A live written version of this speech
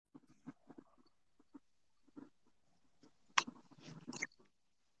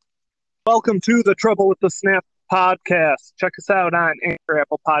Welcome to the Trouble with the Snap podcast. Check us out on Anchor,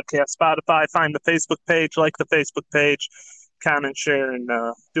 Apple Podcast, Spotify. Find the Facebook page, like the Facebook page, comment, share, and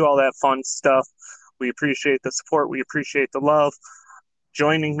do all that fun stuff. We appreciate the support. We appreciate the love.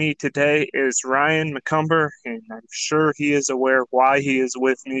 Joining me today is Ryan McCumber, and I'm sure he is aware why he is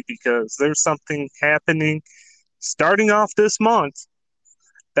with me because there's something happening starting off this month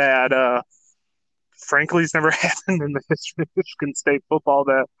that, frankly, has never happened in the history of Michigan State football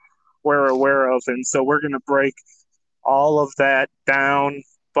that we're aware of. And so we're going to break all of that down.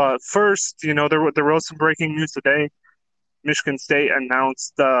 But first, there was some breaking news today. Michigan State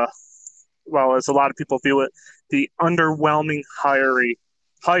announced, well, as a lot of people view it, the underwhelming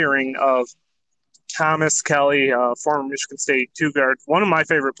hiring of Thomas Kelly, former Michigan State two guard, one of my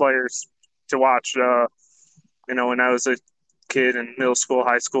favorite players to watch. When I was a kid in middle school,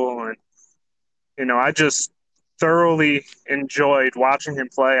 high school, and I just thoroughly enjoyed watching him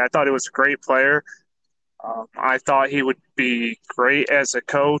play. I thought he was a great player. I thought he would be great as a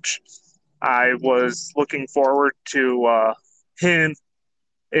coach. I was looking forward to him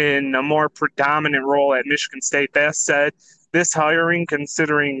in a more predominant role at Michigan State. That said, this hiring,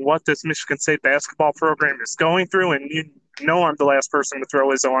 considering what this Michigan State basketball program is going through, and I'm the last person to throw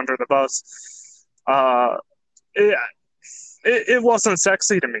Izzo under the bus, it wasn't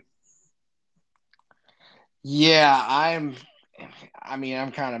sexy to me. Yeah, I'm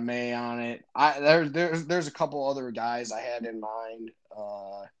kind of meh on it. There's a couple other guys I had in mind.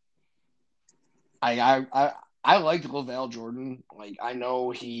 I liked LaVale Jordan. Like, I know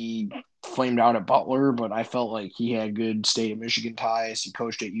he flamed out at Butler, but I felt like he had good state of Michigan ties. He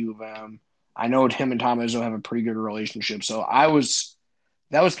coached at U of M. I know him and Tom Izzo have a pretty good relationship. So that was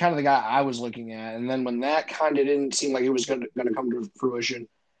kind of the guy I was looking at. And then when that kind of didn't seem like it was going to come to fruition,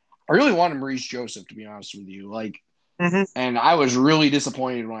 I really wanted Maurice Joseph, to be honest with you. And I was really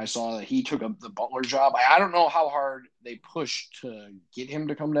disappointed when I saw that he took up the Butler job. I don't know how hard they pushed to get him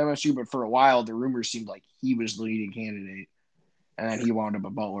to come to MSU, but for a while, the rumors seemed like he was the leading candidate. And then he wound up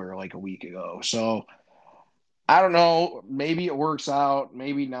at Butler like a week ago. So I don't know. Maybe it works out.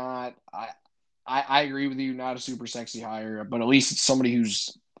 Maybe not. I agree with you. Not a super sexy hire, but at least it's somebody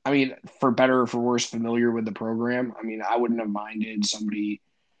who's, for better or for worse, familiar with the program. I wouldn't have minded somebody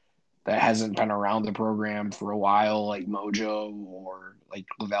that hasn't been around the program for a while, like Mojo or like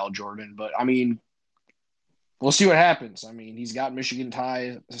LaVale Jordan. But we'll see what happens. He's got Michigan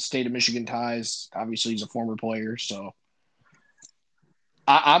ties, state of Michigan ties. Obviously, he's a former player, so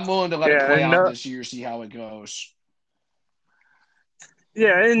I'm willing to let it play out this year, see how it goes.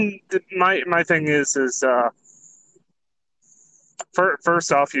 Yeah, and my thing is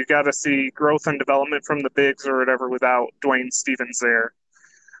first off, you got to see growth and development from the bigs or whatever without Dwayne Stevens there.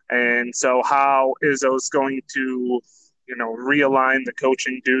 And so how Izzo's going to, realign the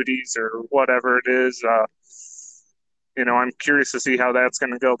coaching duties or whatever it is, I'm curious to see how that's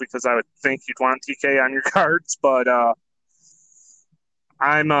going to go because I would think you'd want TK on your cards, but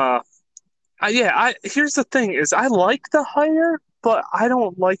here's the thing is I like the hire, but I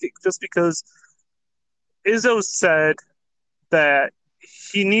don't like it just because Izzo said that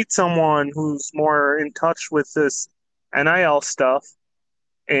he needs someone who's more in touch with this NIL stuff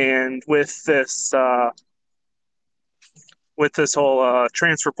and with this whole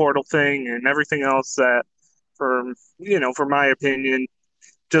transfer portal thing and everything else that, for my opinion,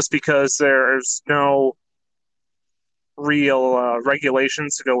 just because there's no real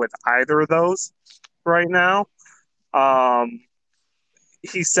regulations to go with either of those right now.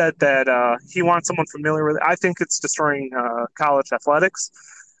 He said that he wants someone familiar with it. I think it's destroying college athletics.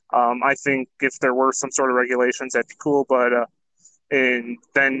 I think if there were some sort of regulations, that'd be cool, but and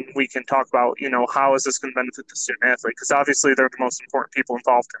then we can talk about, how is this going to benefit the student athlete? Because obviously they're the most important people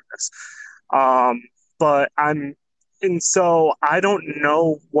involved in this. And so I don't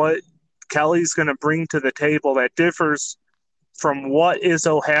know what Kelly's going to bring to the table that differs from what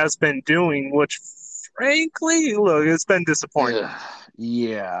Izzo has been doing, which frankly, look, it's been disappointing.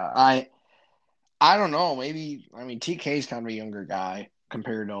 Yeah, I don't know. Maybe TK's kind of a younger guy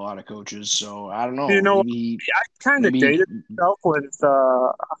compared to a lot of coaches, so I don't know. I kind of dated myself with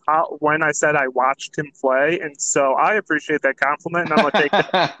when I said I watched him play, and so I appreciate that compliment, and I'm gonna take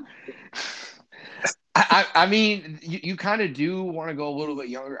that. You kind of do want to go a little bit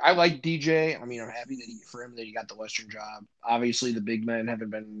younger. I like DJ. I'm happy for him that he got the Western job. Obviously, the big men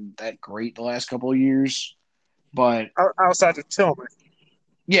haven't been that great the last couple of years, but outside of Tillman.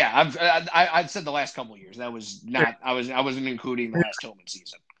 Yeah, I've said the last couple of years. That was not. I wasn't including the last Tillman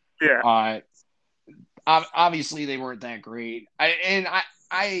season. Yeah. Obviously they weren't that great.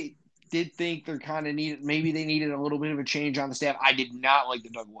 I did think they're kind of needed. Maybe they needed a little bit of a change on the staff. I did not like the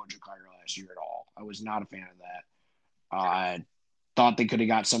Doug Wojcik hire last year at all. I was not a fan of that. I thought they could have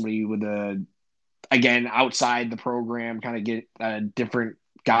got somebody with again, outside the program, kind of get a different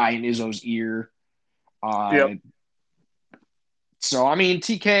guy in Izzo's ear. Yep. So, I mean,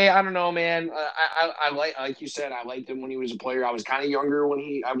 TK, I don't know, man. I like you said, I liked him when he was a player. I was kind of younger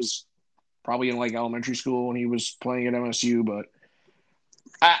when I was probably in like elementary school when he was playing at MSU, but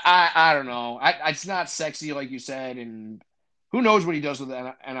I don't know. It's not sexy, like you said, and who knows what he does with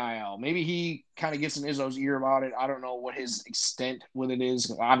NIL. Maybe he kind of gets in Izzo's ear about it. I don't know what his extent with it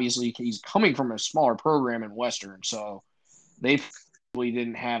is. Obviously, he's coming from a smaller program in Western, so they probably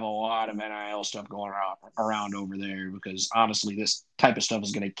didn't have a lot of NIL stuff going around over there because, honestly, this type of stuff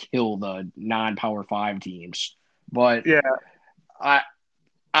is going to kill the non-Power 5 teams. But Yeah.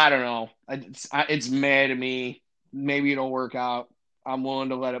 I don't know. It's mad to me. Maybe it'll work out. I'm willing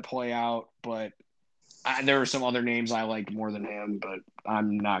to let it play out, but there are some other names I like more than him, but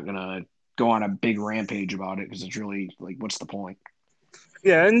I'm not going to go on a big rampage about it because it's really like, what's the point?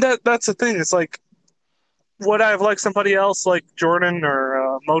 Yeah, and that's the thing. It's like, would I have liked somebody else like Jordan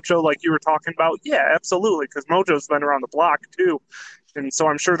or Mojo, like you were talking about? Yeah, absolutely, because Mojo's been around the block too, and so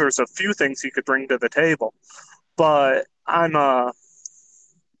I'm sure there's a few things he could bring to the table. But I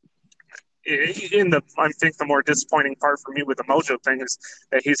think the more disappointing part for me with the Mojo thing is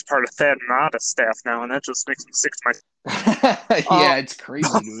that he's part of Thad Nada's staff now, and that just makes me sick to my. Yeah, it's crazy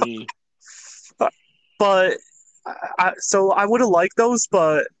to me. But so I would have liked those,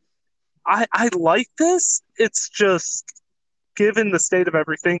 but I like this. It's just given the state of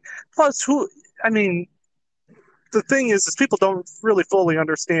everything. Plus, I mean, the thing is people don't really fully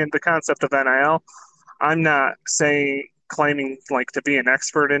understand the concept of NIL. I'm not claiming like to be an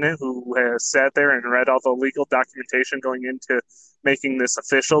expert in it who has sat there and read all the legal documentation going into making this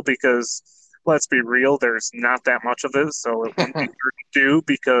official because let's be real, there's not that much of it, so it wouldn't be hard to do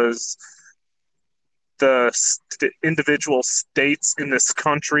because the individual states in this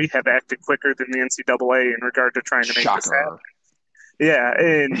country have acted quicker than the NCAA in regard to trying to make this happen. Yeah,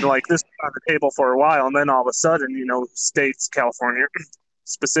 and like this was on the table for a while, and then all of a sudden, states, California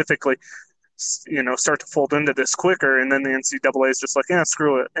specifically, start to fold into this quicker, and then the NCAA is just like, yeah,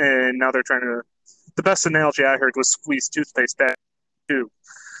 screw it, and now they're trying to. The best analogy I heard was squeeze toothpaste back too,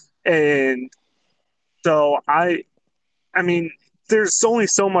 and so I mean, there's only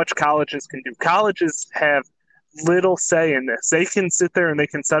so much colleges can do. Colleges have little say in this. They can sit there and they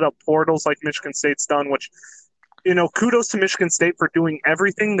can set up portals like Michigan State's done, which, kudos to Michigan State for doing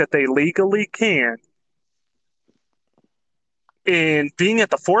everything that they legally can and being at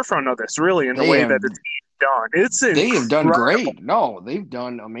the forefront of this, really, in the way that it's done. They have done great. No, they've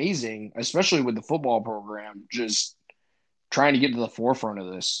done amazing, especially with the football program, just trying to get to the forefront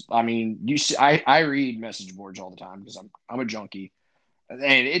of this. I mean, I read message boards all the time because I'm a junkie. And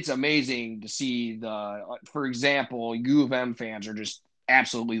it's amazing to see for example, U of M fans are just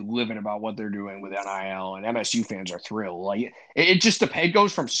absolutely livid about what they're doing with NIL, and MSU fans are thrilled. Like it just depends. It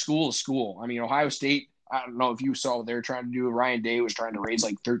goes from school to school. I mean, Ohio State, I don't know if you saw what they're trying to do. Ryan Day was trying to raise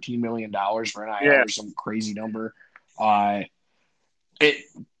like $13 million for NIL or some crazy number. It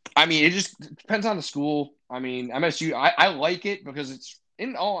just depends on the school. I mean, MSU, I like it because it's,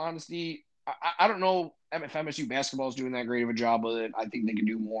 in all honesty, I don't know if MSU basketball is doing that great of a job with it. I think they can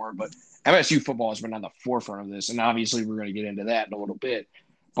do more, but MSU football has been on the forefront of this, and obviously we're going to get into that in a little bit.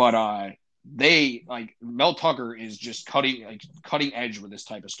 But Mel Tucker is just cutting edge with this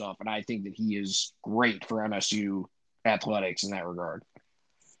type of stuff, and I think that he is great for MSU athletics in that regard.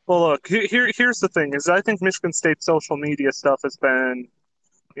 Well, look, here's the thing: is I think Michigan State social media stuff has been,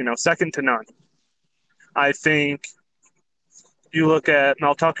 second to none. I think you look at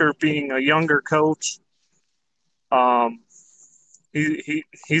Mel Tucker being a younger coach.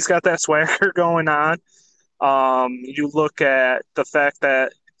 He's got that swagger going on. You look at the fact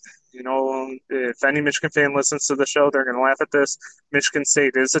that, if any Michigan fan listens to the show, they're going to laugh at this. Michigan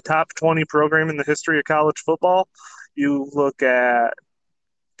State is a top 20 program in the history of college football. You look at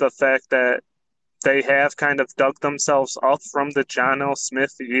the fact that they have kind of dug themselves up from the John L.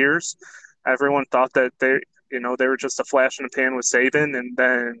 Smith years. Everyone thought that they were just a flash in the pan with Saban, and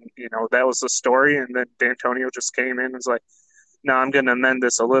then, that was the story. And then D'Antonio just came in and was like, no, I'm going to amend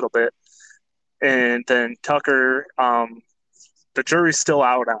this a little bit. And then Tucker, the jury's still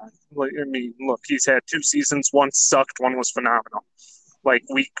out on. Like, I mean, look, he's had 2 seasons. One sucked, one was phenomenal. Like,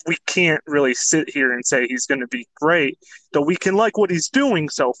 we can't really sit here and say he's going to be great, though we can like what he's doing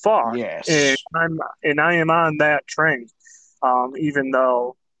so far. Yes. And I am on that train, even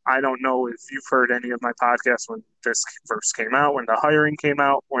though I don't know if you've heard any of my podcasts when this first came out, when the hiring came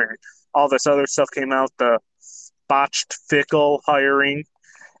out, when all this other stuff came out, the botched Fickle hiring.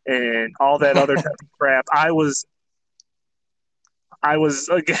 and all that other type of crap. Again,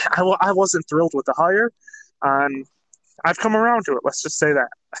 I wasn't thrilled with the hire. I've come around to it. Let's just say that.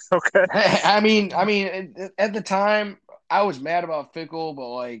 Okay. I mean, at the time, I was mad about Fickle, but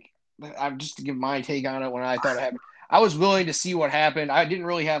like, I'm just to give my take on it when I thought it happened. I was willing to see what happened. I didn't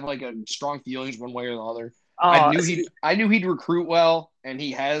really have like a strong feelings one way or the other. I knew he'd recruit well, and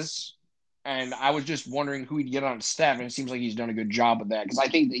he has. And I was just wondering who he'd get on his staff, and it seems like he's done a good job with that because I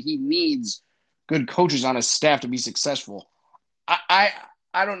think that he needs good coaches on his staff to be successful. I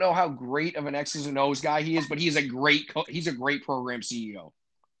don't know how great of an X's and O's guy he is, but he's a great program CEO,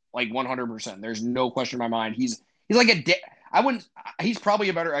 like 100%. There's no question in my mind. He's like he's probably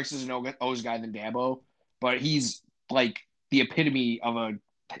a better X's and O's guy than Dabo, but he's like the epitome of a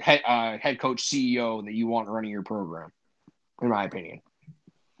head coach CEO that you want running your program, in my opinion.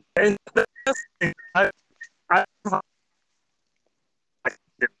 And I, I,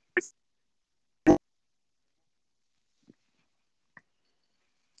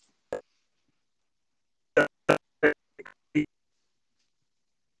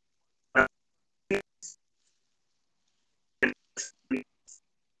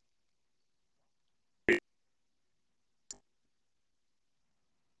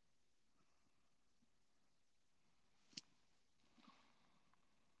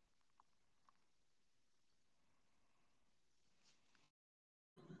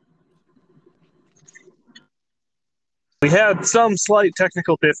 we had some slight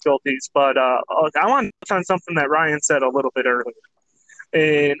technical difficulties, but I want to touch on something that Ryan said a little bit earlier.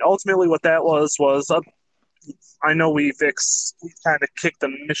 And ultimately, what that was I know we've kind of kicked the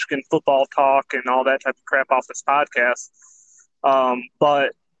Michigan football talk and all that type of crap off this podcast,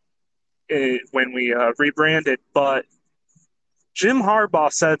 but when we rebranded, but Jim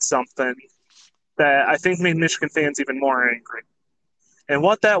Harbaugh said something that I think made Michigan fans even more angry. And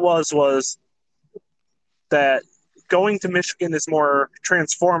what that was that going to Michigan is more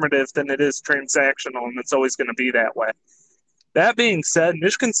transformative than it is transactional, and it's always going to be that way. That being said,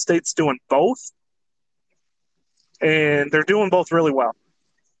 Michigan State's doing both, and they're doing both really well.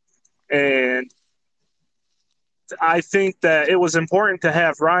 And I think that it was important to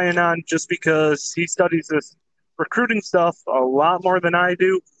have Ryan on just because he studies this recruiting stuff a lot more than I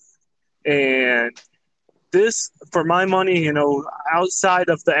do. And this, for my money, outside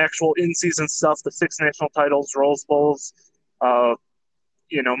of the actual in-season stuff, the 6 national titles, Rose Bowls, Mark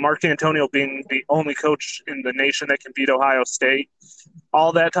D'Antonio being the only coach in the nation that can beat Ohio State,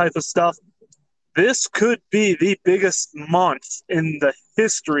 all that type of stuff, this could be the biggest month in the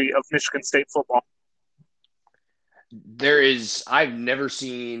history of Michigan State football. I've never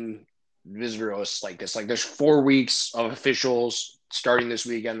seen visitor lists like this. Like, there's 4 weeks of officials starting this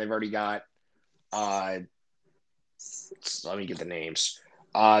weekend. They've already got, let me get the names.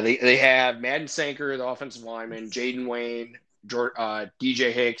 They have Madden Sanker, the offensive lineman, Jaden Wayne,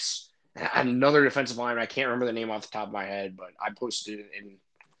 DJ Hicks, another defensive lineman. I can't remember the name off the top of my head, but I posted it in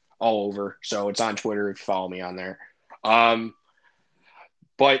all over. So it's on Twitter if you follow me on there.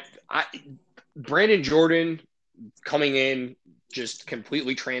 But Brandon Jordan coming in just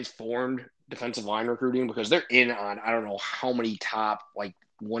completely transformed defensive line recruiting because they're in on I don't know how many top like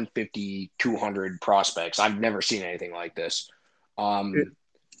 150, 200 prospects. I've never seen anything like this.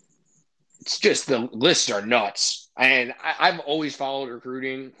 It's just the lists are nuts. And I've always followed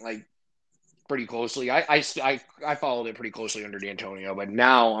recruiting like pretty closely. I followed it pretty closely under D'Antonio, but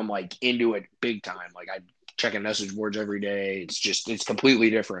now I'm like into it big time. Like I'm checking message boards every day. It's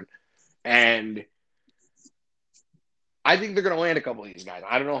completely different. And I think they're going to land a couple of these guys.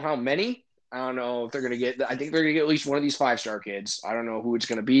 I don't know how many. I don't know if they're going to get – I think they're going to get at least one of these 5-star kids. I don't know who it's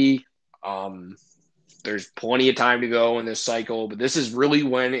going to be. There's plenty of time to go in this cycle, but this is really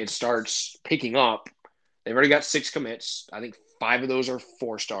when it starts picking up. They've already got 6 commits. I think 5 of those are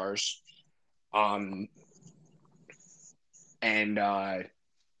 4 stars. This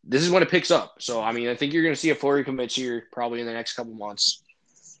is when it picks up. So, I mean, I think you're going to see a flurry of commits here probably in the next couple months.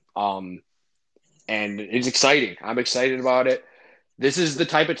 And it's exciting. I'm excited about it. This is the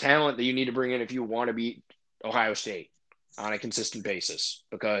type of talent that you need to bring in if you want to beat Ohio State on a consistent basis,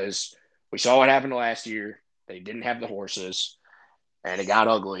 because we saw what happened last year. They didn't have the horses, and it got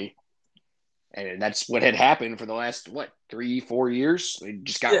ugly. And that's what had happened for the last 3-4 years. They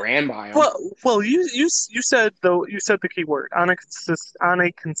just got ran by them. Well, you said the key word on a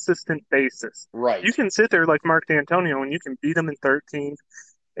consistent basis. Right. You can sit there like Mark D'Antonio and you can beat him in 13,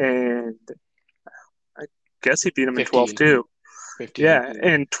 and I guess he beat him 15. in 12 too. 15. Yeah,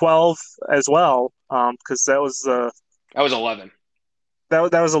 and 12 as well, because that was 11.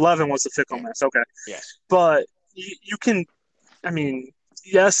 That was 11 was the Fickle mess. Okay. Yes. But you can, I mean,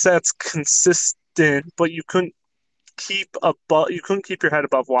 yes, that's consistent, but you couldn't keep your head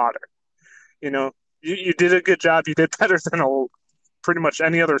above water. You know, you did a good job. You did better than pretty much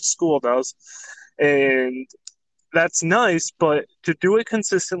any other school does, and that's nice. But to do it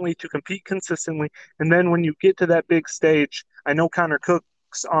consistently, to compete consistently, and then when you get to that big stage, I know Connor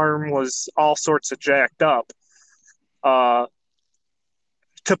Cook's arm was all sorts of jacked up. Uh,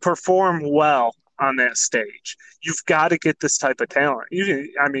 to perform well on that stage, you've got to get this type of talent.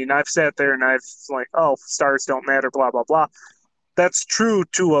 I mean, I've sat there and I've like, oh, stars don't matter, blah blah blah. That's true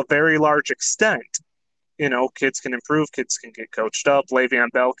to a very large extent. You know, kids can improve, kids can get coached up.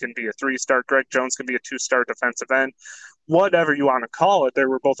 Le'Veon Bell can be a 3-star. Greg Jones can be a 2-star defensive end. Whatever you want to call it, they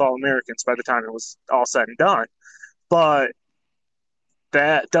were both All-Americans by the time it was all said and done. But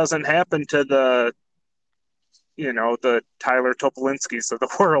that doesn't happen to the Tyler Topolinskis of the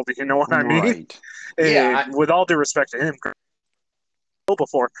world. You know what I mean? Right. Yeah. With all due respect to him,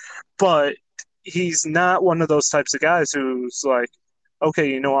 before, but he's not one of those types of guys who's like, okay,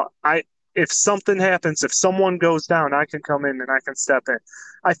 you know what, if something happens, if someone goes down, I can come in and I can step in.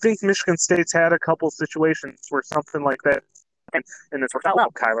 I think Michigan State's had a couple situations where something like that, and it's worked out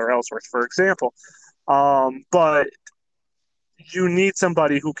well. Kyler Ellsworth, for example. But you need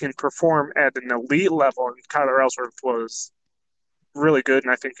somebody who can perform at an elite level, and Kyler Ellsworth was really good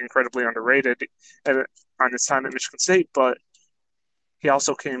and I think incredibly underrated on his time at Michigan State, but he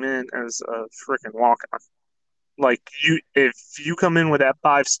also came in as a freaking walk-on. Like, if you come in with that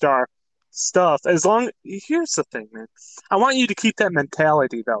 5-star stuff, here's the thing, man. I want you to keep that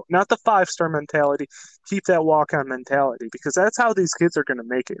mentality, though. Not the 5-star mentality. Keep that walk-on mentality, because that's how these kids are going to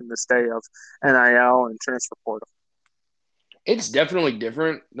make it in this day of NIL and transfer portal. It's definitely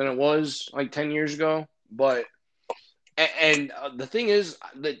different than it was like 10 years ago. But the thing is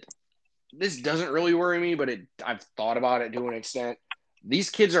that this doesn't really worry me, but I've thought about it to an extent.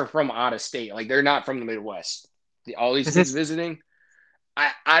 These kids are from out of state. Like, they're not from the Midwest. All these kids visiting,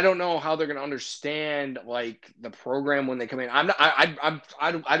 I don't know how they're going to understand like the program when they come in.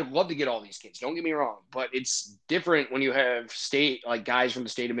 I'd love to get all these kids. Don't get me wrong, but it's different when you have guys from the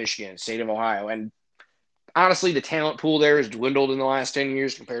state of Michigan, state of Ohio, and honestly, the talent pool there has dwindled in the last 10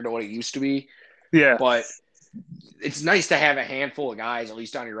 years compared to what it used to be. Yeah, but it's nice to have a handful of guys, at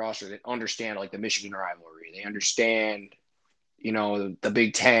least on your roster, that understand like the Michigan rivalry. They understand, the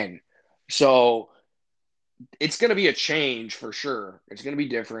Big Ten. So it's going to be a change for sure. It's going to be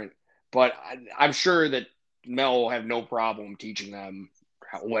different, but I'm sure that Mel will have no problem teaching them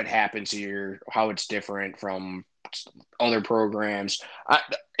what happens here, how it's different from other programs.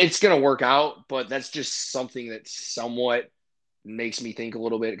 It's going to work out, but that's just something that somewhat makes me think a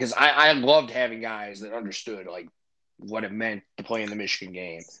little bit, because I loved having guys that understood like what it meant to play in the Michigan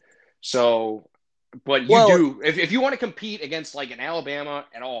game. So, but if you want to compete against like an Alabama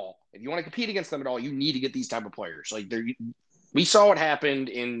at all, if you want to compete against them at all, you need to get these type of players. Like, we saw what happened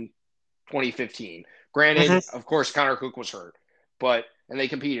in 2015. Granted, of course, Connor Cook was hurt, and they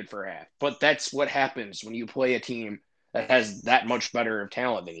competed for half. But that's what happens when you play a team that has that much better of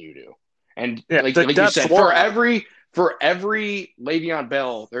talent than you do. And like you said, for every Le'Veon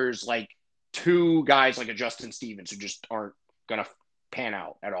Bell, there's like 2 guys like a Justin Stevens who just aren't gonna pan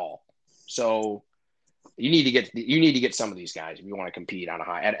out at all. So you need to get some of these guys if you want to compete on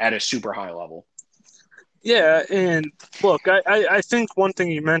at a super high level. Yeah, and look, I think one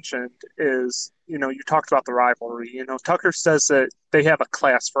thing you mentioned is, you talked about the rivalry. Tucker says that they have a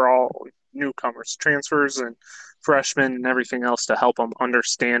class for all newcomers, transfers, and freshmen and everything else to help them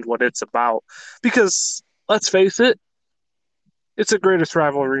understand what it's about. Because, let's face it, it's the greatest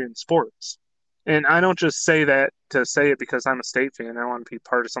rivalry in sports. And I don't just say that to say it because I'm a State fan. I want to be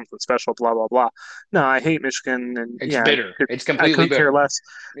part of something special, blah, blah, blah. No, I hate Michigan. And it's bitter. It's completely bitter. I couldn't care less.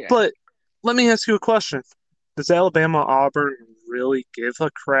 Yeah. But let me ask you a question. Does Alabama Auburn really give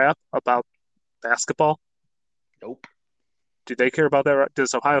a crap about basketball? Nope. Do they care about that?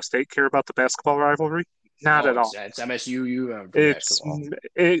 Does Ohio State care about the basketball rivalry? Not at all. It's MSU basketball.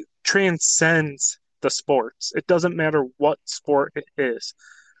 It transcends the sports. It doesn't matter what sport it is.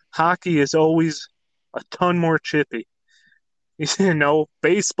 Hockey is always a ton more chippy.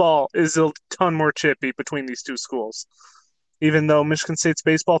 Baseball is a ton more chippy between these two schools. Even though Michigan State's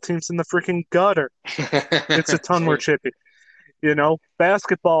baseball team's in the freaking gutter, it's a ton more chippy.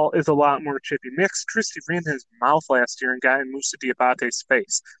 Basketball is a lot more chippy. Max Christie ran his mouth last year and got in Moussa Diabate's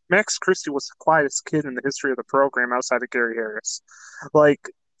face. Max Christie was the quietest kid in the history of the program outside of Gary Harris. Like,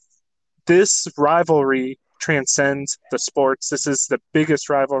 this rivalry transcends the sports. This is the biggest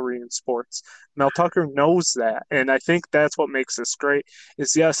rivalry in sports. Mel Tucker knows that, and I think that's what makes this great.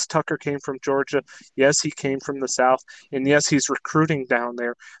 Is yes, Tucker came from Georgia. Yes, he came from the South, and yes, he's recruiting down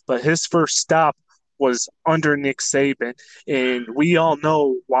there. But his first stop was under Nick Saban, and we all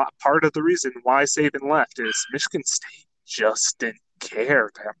know what part of the reason why Saban left is Michigan State just didn't care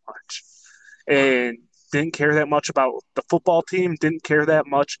that much, and didn't care that much about the football team, didn't care that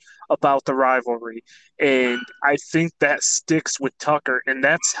much about the rivalry. And I think that sticks with Tucker, and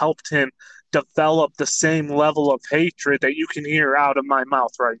that's helped him develop the same level of hatred that you can hear out of my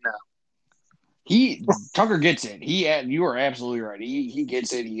mouth right now. Tucker gets it. You are absolutely right. He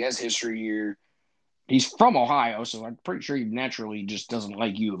gets it. He has history here. He's from Ohio, so I'm pretty sure he naturally just doesn't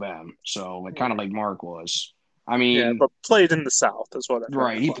like U of M. So like kind of like Mark was. I mean, but played in the South is what I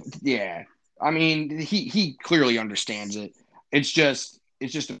right. Yeah. I mean, he clearly understands it. It's just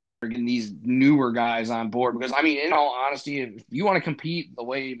getting these newer guys on board because I mean, in all honesty, if you want to compete the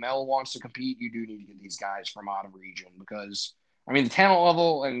way Mel wants to compete, you do need to get these guys from out of region because I mean the talent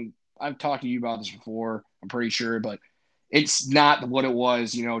level, and I've talked to you about this before, I'm pretty sure, but it's not what it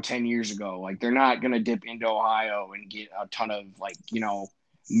was, 10 years ago. Like they're not gonna dip into Ohio and get a ton of like,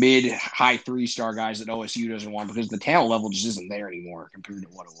 mid high 3-star guys that OSU doesn't want because the talent level just isn't there anymore compared to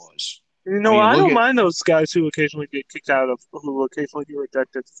what it was. I don't mind those guys who occasionally get kicked out of, who occasionally get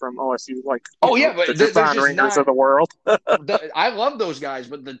rejected from OSU, like but the Javon Ringers of the world. I love those guys,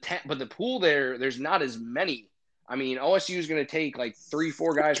 but the pool there's not as many. I mean, OSU is going to take like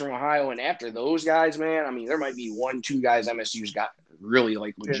 3-4 guys from Ohio, and after those guys, man, I mean, there might be 1-2 guys MSU's got really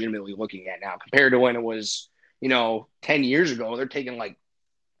like legitimately looking at now compared to when it was 10 years ago. They're taking like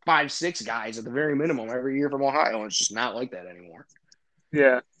 5-6 guys at the very minimum every year from Ohio, and it's just not like that anymore.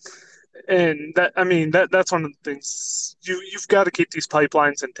 Yeah. And that's one of the things you've got to keep these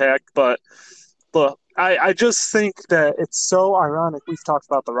pipelines intact. But look, I just think that it's so ironic. We've talked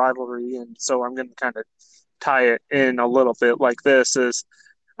about the rivalry, and so I'm going to kind of tie it in a little bit like this is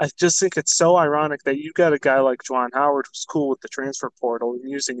I just think it's so ironic that you got a guy like Juwan Howard who's cool with the transfer portal and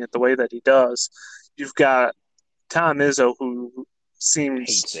using it the way that he does. You've got Tom Izzo who seems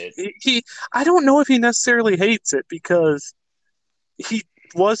hates it. He I don't know if he necessarily hates it because he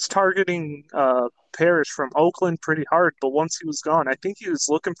was targeting Parrish from Oakland pretty hard, but once he was gone, I think he was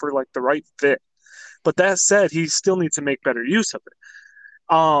looking for like the right fit. But that said, he still needs to make better use of it.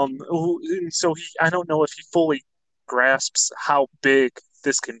 So I don't know if he fully grasps how big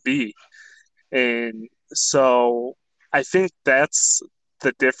this can be, and so I think that's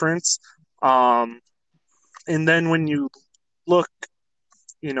the difference. And then when you look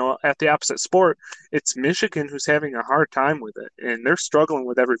at the opposite sport, it's Michigan who's having a hard time with it, and they're struggling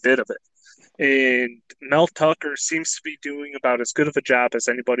with every bit of it. And Mel Tucker seems to be doing about as good of a job as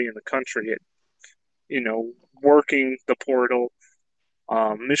anybody in the country at, working the portal.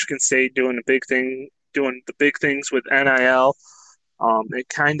 Michigan State doing the big things with NIL. It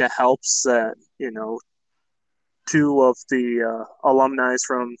kind of helps that, two of the alumni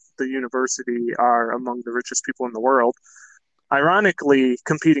from the university are among the richest people in the world, ironically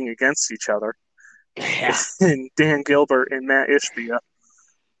competing against each other. Yeah. And Dan Gilbert and Matt Ishbia.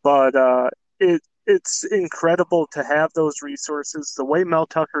 But it's incredible to have those resources. The way Mel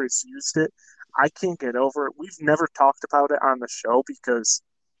Tucker has used it, I can't get over it. We've never talked about it on the show because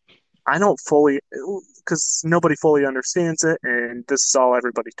nobody fully understands it, and this is all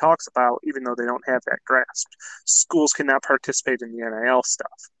everybody talks about, even though they don't have that grasp. Schools cannot participate in the NIL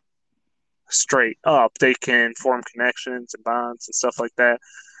stuff. Straight up, they can form connections and bonds and stuff like that.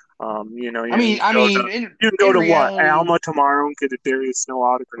 You can go to reality, Alma tomorrow and get a Darius Snow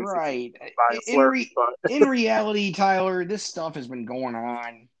autograph. Right. In reality, Tyler, this stuff has been going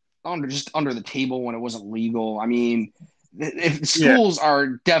on under the table when it wasn't legal. I mean, if schools are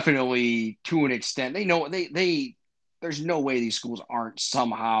definitely to an extent, they know they there's no way these schools aren't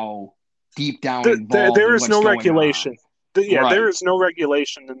somehow deep down involved. There is no regulation. Right. There is no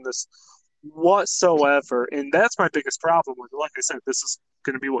regulation in this whatsoever, and that's my biggest problem with it. Like I said, this is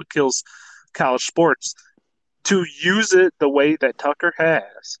going to be what kills college sports. To use it the way that Tucker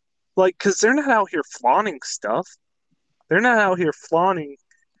has, because they're not out here flaunting stuff. They're not out here flaunting,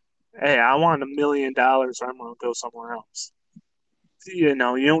 hey, I want $1 million, or I'm going to go somewhere else. You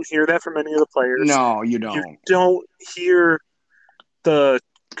don't hear that from any of the players. No, you don't. You don't hear the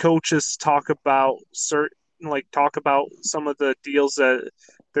coaches talk about some of the deals that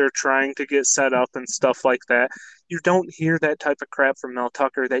they're trying to get set up and stuff like that. You don't hear that type of crap from Mel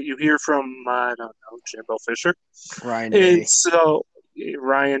Tucker that you hear from, I don't know, Jimbo Fisher. Ryan Day. And so,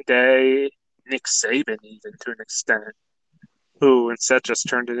 Ryan Day, Nick Saban even to an extent. who instead just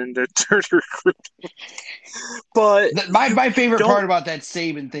turned it into dirty recruiting. But My favorite don't. part about that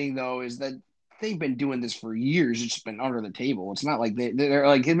Saban thing, though, is that they've been doing this for years. It's just been under the table. It's not like they're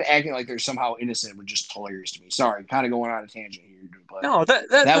like him acting like they're somehow innocent, was just hilarious to me. Sorry, kind of going on a tangent here, but No, that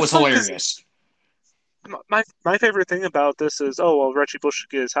that's was fine. hilarious. My favorite thing about this is, oh well, Reggie Bush should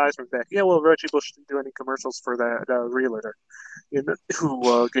get his Heisman back. Yeah, well, Reggie Bush didn't do any commercials for that realtor,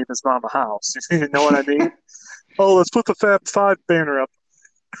 who gave his mom a house. You know what I mean? Oh, let's put the Fab Five banner up.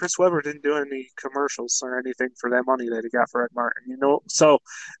 Chris Webber didn't do any commercials or anything for that money that he got for Ed Martin. So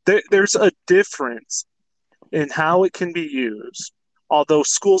there's a difference in how it can be used. Although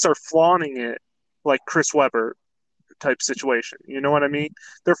schools are flaunting it, like Chris Webber type situation. You know what I mean?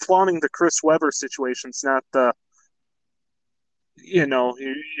 They're flaunting the Chris Webber situations, not the, you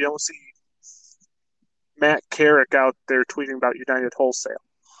don't see Matt Carrick out there tweeting about United Wholesale.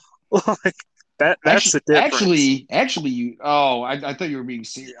 Like that's the difference. Actually, you. Oh, I thought you were being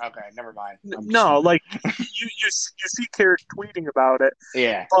serious. Okay, never mind. No, like you see Carrick tweeting about it,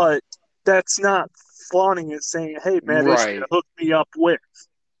 yeah, but that's not flaunting it, saying, "Hey, Matt Ishbia hooked me up with."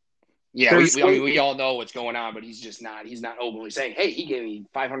 Yeah, we all know what's going on, but he's not openly saying, "Hey, he gave me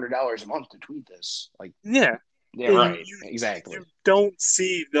 $500 a month to tweet this." Like, yeah, right, exactly. You don't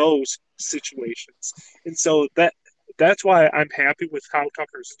see those situations, and so that's why I'm happy with how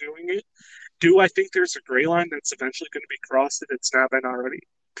Tucker's doing it. Do I think there's a gray line that's eventually going to be crossed if it's not been already?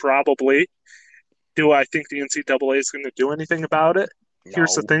 Probably. Do I think the NCAA is going to do anything about it? No.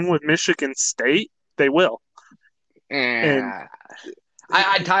 Here's the thing with Michigan State, they will. And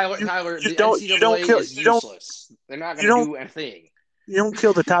Tyler, the NCAA is useless. They're not going to do anything. You don't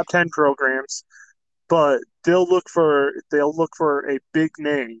kill the top 10 programs, but they'll look for a big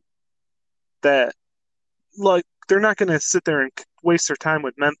name that, like, they're not going to sit there and waste their time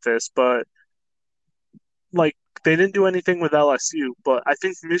with Memphis, but like they didn't do anything with LSU, but I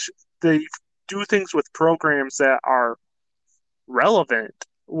think they do things with programs that are relevant,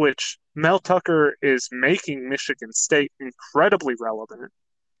 which Mel Tucker is making Michigan State incredibly relevant,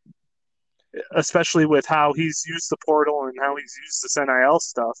 especially with how he's used the portal and how he's used this NIL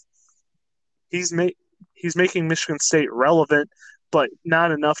stuff. He's making Michigan State relevant, but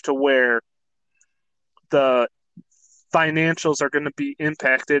not enough to where the financials are going to be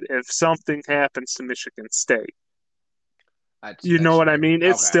impacted if something happens to Michigan State. You know what I mean?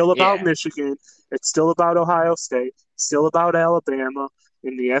 It's still about Michigan. It's still about Ohio State. Still about Alabama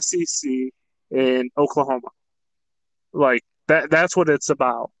in the SEC and Oklahoma. Like that's what it's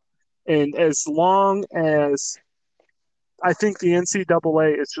about. And as long as I think the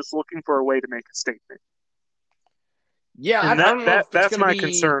NCAA is just looking for a way to make a statement. Yeah, I don't know if that's my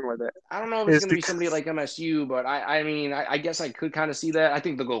concern with it. I don't know if it's going to be somebody like MSU, but I mean, I guess I could kind of see that. I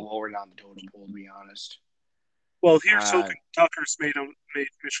think they'll go lower down the totem pole, to be honest. Well, here's hoping Tucker's made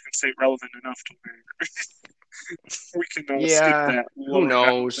Michigan State relevant enough to where we can skip that. Who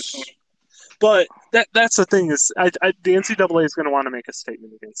knows? But that's the thing is, the NCAA is going to want to make a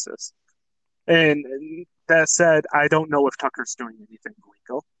statement against this. And that said, I don't know if Tucker's doing anything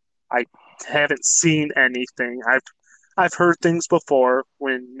illegal. I haven't seen anything. I've heard things before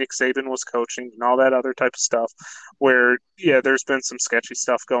when Nick Saban was coaching and all that other type of stuff where, there's been some sketchy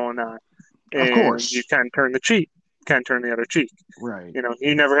stuff going on. And of course. You can't turn the other cheek. Right.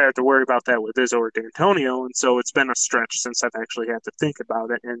 You never had to worry about that with Izzo or D'Antonio, and so it's been a stretch since I've actually had to think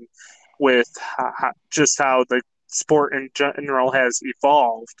about it. And with how the sport in general has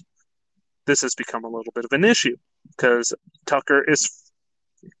evolved, this has become a little bit of an issue because Tucker is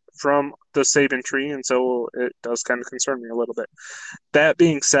from the Saban tree, and so it does kind of concern me a little bit. That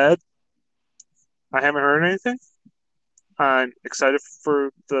being said, I haven't heard anything. I'm excited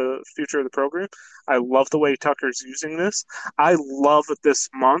for the future of the program. I love the way Tucker's using this. I love this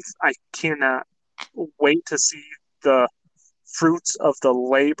month. I cannot wait to see the fruits of the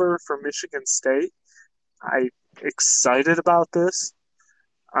labor for Michigan State. I'm excited about this.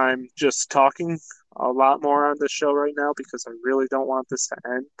 I'm just talking a lot more on this show right now because I really don't want this to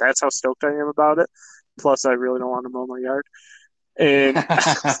end. That's how stoked I am about it. Plus, I really don't want to mow my yard. And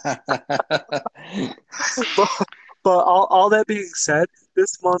but all that being said,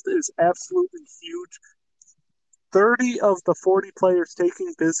 this month is absolutely huge. 30 of the 40 players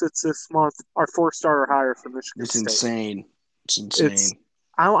taking visits this month are 4-star or higher for Michigan State. Insane. It's insane.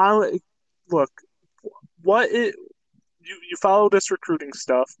 Look, you follow this recruiting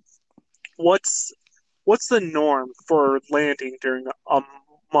stuff. What's the norm for landing during a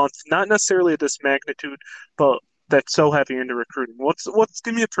month? Not necessarily this magnitude, but that's so heavy into recruiting.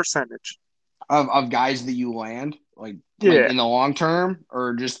 Give me a percentage of guys that you land, like in the long term,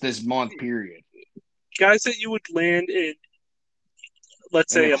 or just this month period? Guys that you would land in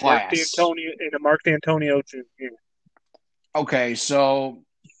let's in a say class. A Mark D'Antonio Jr. Okay, so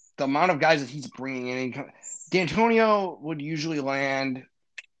the amount of guys that he's bringing in, D'Antonio would usually land,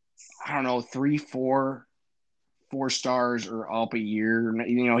 I don't know, three, four stars or up a year.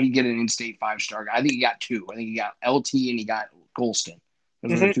 He'd get an in-state 5-star guy. I think he got two. I think he got LT and he got Golston.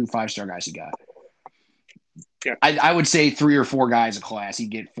 Those are the Mm-hmm. two 5-star guys he got. Yeah. I would say 3 or 4 guys a class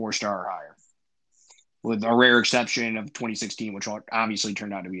he'd get 4-star or higher, with a rare exception of 2016, which obviously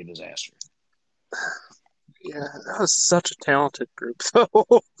turned out to be a disaster. Yeah, that was such a talented group.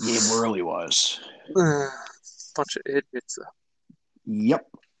 It really was. Bunch of idiots. Yep.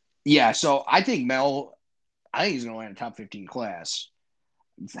 Yeah, so I think he's going to land a top 15 class.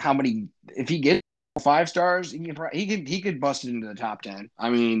 If he gets 5 stars, he could bust it into the top 10.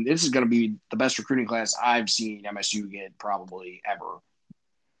 I mean, this is going to be the best recruiting class I've seen MSU get probably ever.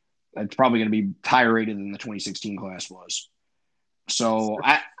 It's probably going to be higher rated than the 2016 class was. So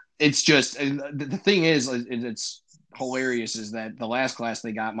it's just the thing is it's hilarious is that the last class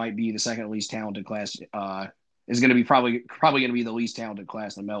they got might be the second least talented class. Is going to be probably going to be the least talented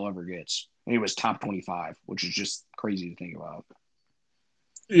class that Mel ever gets. And he was top 25, which is just crazy to think about.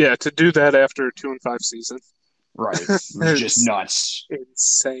 Yeah, to do that after a 2-5 season, Right? It was just nuts.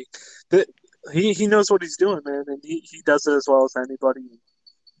 Insane. He knows what he's doing, man, and he does it as well as anybody.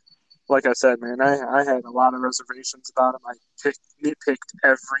 Like I said, man, I had a lot of reservations about him. I nitpicked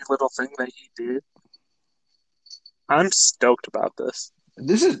every little thing that he did. I'm stoked about this.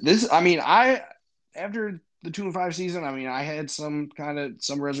 This. I mean, after the 2-5 season, I mean, I had some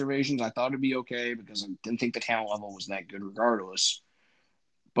reservations. I thought it'd be okay because I didn't think the talent level was that good, regardless.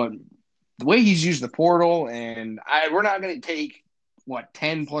 But the way he's used the portal, and we're not going to take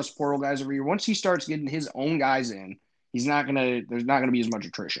 10 plus portal guys every year. Once he starts getting his own guys in, there's not going to be as much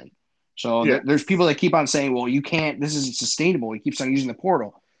attrition. So Yeah. there's people that keep on saying, well, you can't, this isn't sustainable. He keeps on using the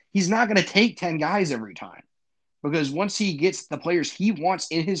portal. He's not going to take 10 guys every time, because once he gets the players he wants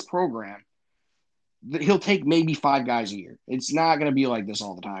in his program, he'll take maybe 5 guys a year. It's not going to be like this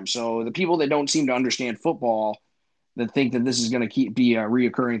all the time. So the people that don't seem to understand football, that think that this is going to be a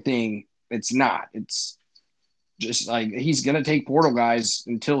reoccurring thing, it's not. It's just like he's going to take portal guys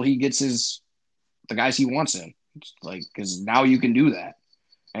until he gets the guys he wants in. It's like, because now you can do that,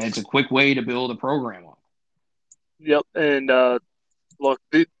 and it's a quick way to build a program up. Yep. And look,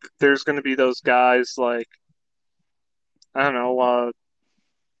 there's going to be those guys like, I don't know,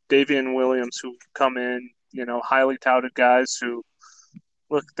 Davian Williams who come in, highly touted guys who,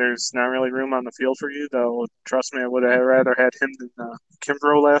 look, there's not really room on the field for you, though. Trust me, I would have rather had him than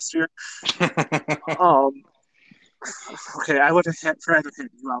Kimbrough last year. Okay, I would have rather had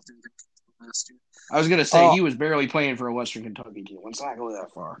you out there than Kimbrough last year. I was gonna say he was barely playing for a Western Kentucky team. Let's not go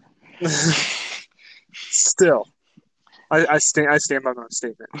that far. Still, I stand by my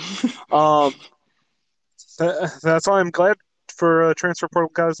statement. That's why I'm glad for transfer portal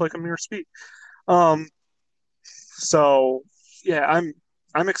guys like Amir Speed. So yeah,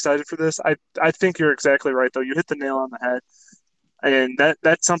 I'm excited for this. I think you're exactly right though. You hit the nail on the head, and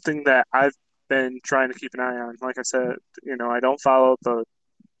that's something that I've been trying to keep an eye on. Like I said, I don't follow the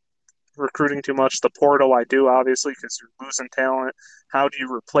recruiting too much. The portal I do, obviously, because you're losing talent. How do you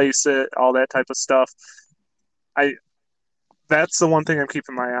replace it? All that type of stuff. That's the one thing I'm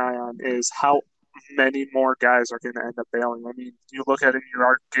keeping my eye on is how many more guys are going to end up bailing. I mean, you look at it, you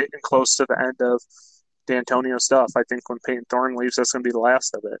are getting close to the end of D'Antonio stuff. I think when Peyton Thorne leaves, that's going to be the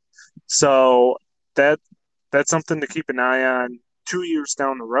last of it. So that's something to keep an eye on 2 years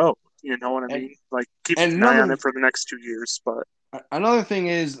down the road. You know what I mean? Like keep an eye on it for the next 2 years. But another thing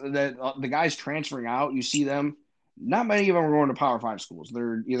is that the guys transferring out, you see them. Not many of them are going to Power 5 schools.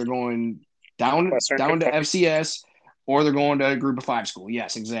 They're either going down to FCS, or they're going to a Group of 5 school.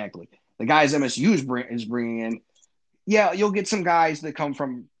 Yes, exactly. The guys MSU is bringing in, yeah, you'll get some guys that come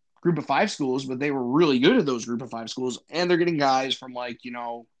from Group of 5 schools, but they were really good at those Group of 5 schools, and they're getting guys from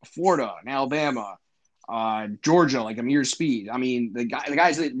Florida and Alabama, Georgia, like Amir Speed. I mean, the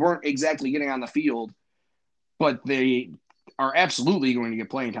guys that weren't exactly getting on the field, but they are absolutely going to get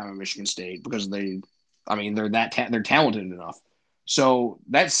playing time at Michigan State because they're talented enough. So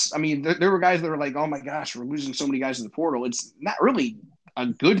there were guys that were like, oh my gosh, we're losing so many guys in the portal. It's not really a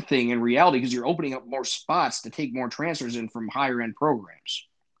good thing in reality because you're opening up more spots to take more transfers in from higher end programs.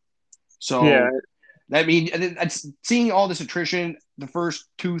 So yeah, seeing all this attrition the first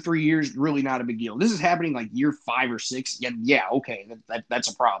 2-3 years, really not a big deal. This is happening like year 5 or 6. Yeah, okay, that's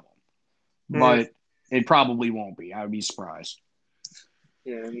a problem, but it probably won't be. I would be surprised.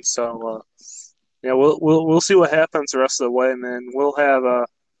 Yeah, and so we'll see what happens the rest of the way, man. We'll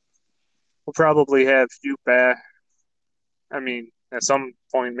probably have you back. I mean, at some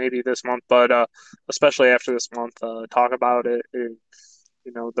point, maybe this month, but especially after this month, talk about it and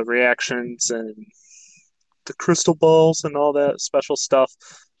the reactions and the crystal balls and all that special stuff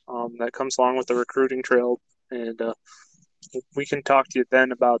that comes along with the recruiting trail. And we can talk to you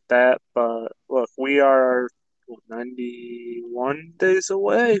then about that. But look, we are 91 days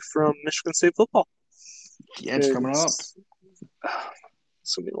away from Michigan State football. Yeah, it's coming up. It's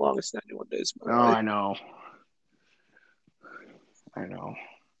going to be the longest 91 days of my Oh, life. I know.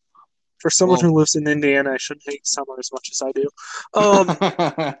 For someone who lives in Indiana, I shouldn't hate summer as much as I do.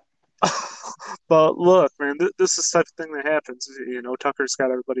 But look, man, this is the type of thing that happens. Tucker's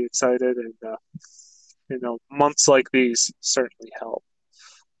got everybody excited, and months like these certainly help.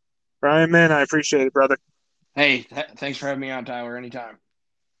 Ryan, man, I appreciate it, brother. Hey, thanks for having me on, Tyler. Anytime.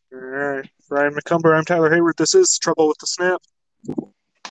 All right, Ryan McCumber, I'm Tyler Hayward. This is Trouble with the Snap.